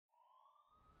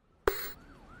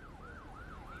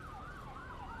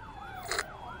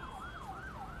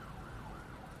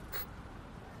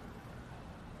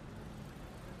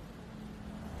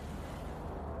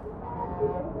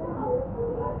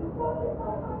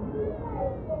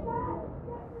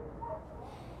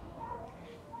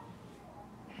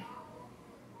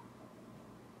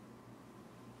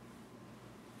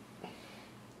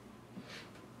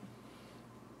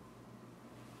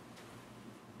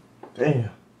Damn.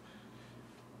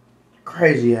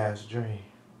 Crazy ass dream.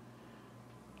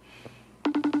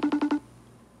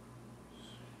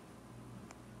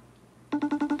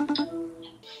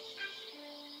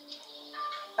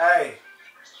 Hey.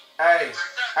 Hey.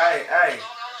 Hey. Hey.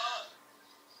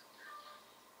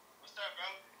 What's up, bro?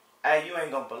 Hey, you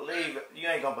ain't gonna believe it. You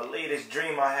ain't gonna believe this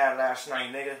dream I had last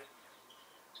night, nigga.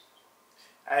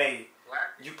 Hey, What?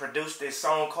 you produced this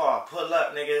song called Pull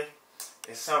Up, nigga.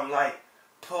 It's something like,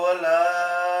 pull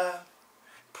up,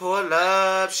 pull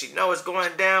up. She know it's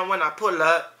going down when I pull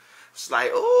up. It's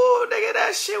like, ooh, nigga,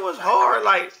 that shit was hard.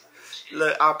 Like,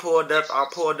 look, I pulled up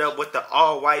with the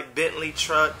all-white Bentley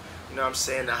truck. You know what I'm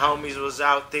saying? The homies was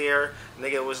out there.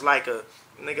 Nigga, it was like a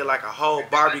whole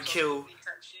barbecue.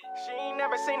 She ain't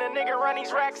never seen a nigga run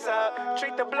these racks up.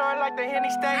 Treat the blood like the Henny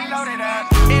stay loaded up.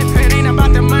 If it ain't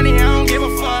about the money, I don't give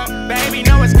a fuck. Baby,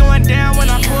 know it's going down when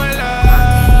I pull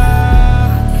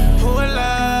up. Pull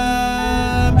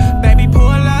up. Baby, pull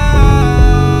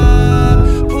up.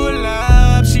 Pull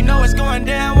up. She know it's going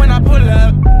down when I pull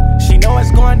up. She know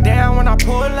it's going down when I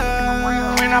pull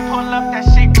up. When I pull up, that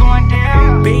shit going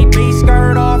down. BB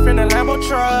skirt off in a Lambo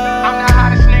truck. I'm the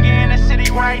hottest nigga in the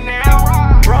city right now.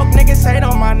 Broke niggas hate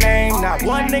on my name. Not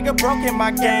one nigga broke in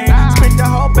my game. Spent the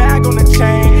whole bag on the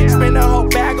chain. Spend the whole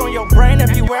bag on your brain.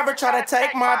 If you ever try to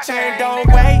take my chain, don't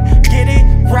wait. Get it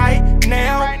right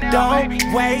now. Don't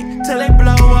wait till it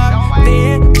blow up.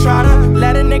 Then try to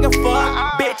let a nigga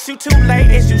fuck. Bitch, you too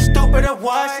late. Is you stupid or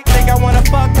what? Think I wanna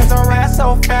fuck cause her ass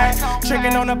so fat.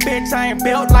 Tricking on a bitch, I ain't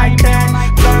built like that.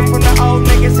 Learn from the old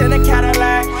niggas in a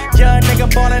Cadillac. Young nigga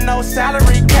ballin', no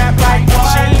salary cap like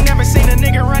what? She ain't never seen a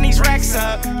nigga run these racks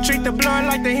up. Treat the blunt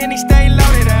like the Henny stay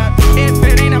loaded up. If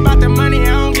it ain't about the money, I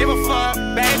don't give a fuck.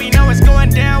 Baby, know it's going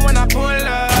down when I pull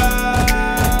up.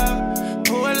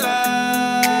 Pull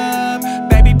up.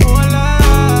 Baby, pull up.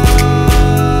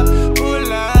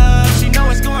 Pull up. She know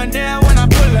it's going down when I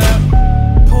pull up.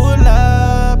 Pull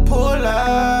up. Pull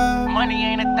up. Money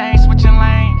ain't a thing, switching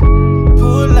lane.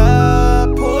 Pull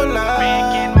up. Pull up.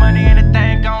 Been getting money and the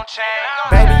thing gon' change.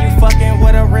 Baby, you fucking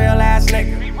with a real ass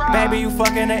nigga. Baby, you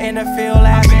fucking an in the field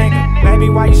ass nigga. Baby,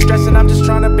 why you stressing? I'm just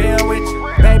trying to build with you.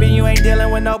 Baby, you ain't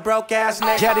dealing with no broke ass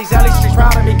nigga. Yeah, these LA streets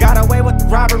proud of me. Got away with the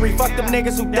robbery. Fuck them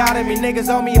niggas who doubted me. Niggas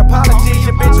owe me apologies.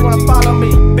 Your bitch wanna follow me.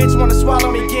 Bitch wanna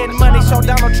swallow me. Getting money. Show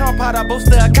Donald Trump how to boost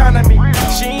the economy.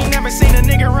 She ain't never seen a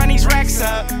nigga run these racks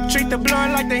up. Treat the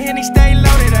blunt like the Henny stay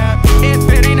loaded up. If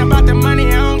it ain't about the money,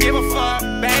 I don't give a fuck.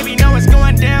 Baby, know it's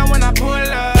going down when I pull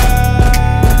up.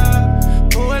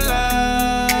 Pull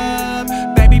up.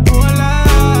 Baby, pull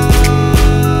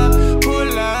up.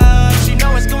 Pull up. She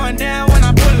know it's going down when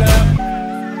I pull up.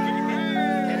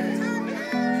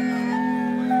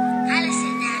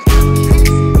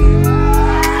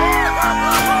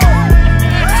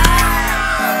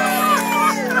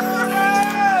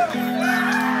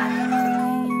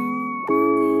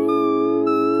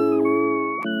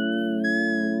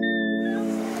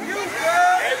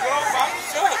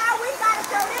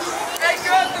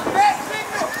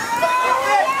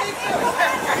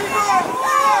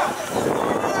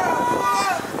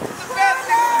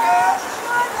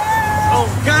 Oh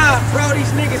God, bro,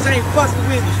 these niggas ain't fucking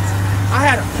with me. I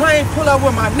had a plane pull up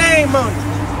with my name on it.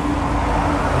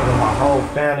 Nigga, my whole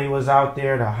family was out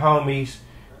there, the homies,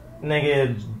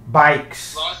 nigga,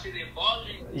 bikes. Flossing and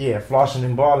balling. Yeah, flossing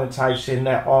and balling type shit in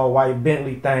that all-white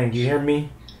Bentley thing, you hear me?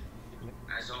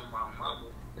 That's on my mama.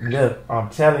 Look, I'm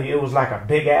telling you, it was like a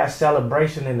big-ass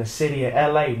celebration in the city of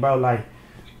LA, bro. Like,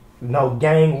 no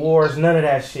gang wars, none of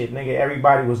that shit, nigga.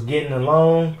 Everybody was getting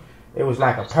along. It was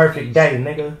like a perfect day,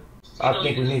 nigga. I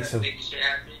think we need to. Make shit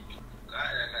happen. God,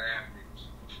 that gotta happen.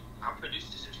 I'll produce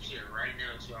this shit right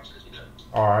now, too. I'm cooking up.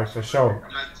 Alright, for sure.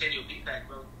 I'm not telling you a big pack,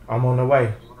 bro. I'm on the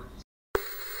way.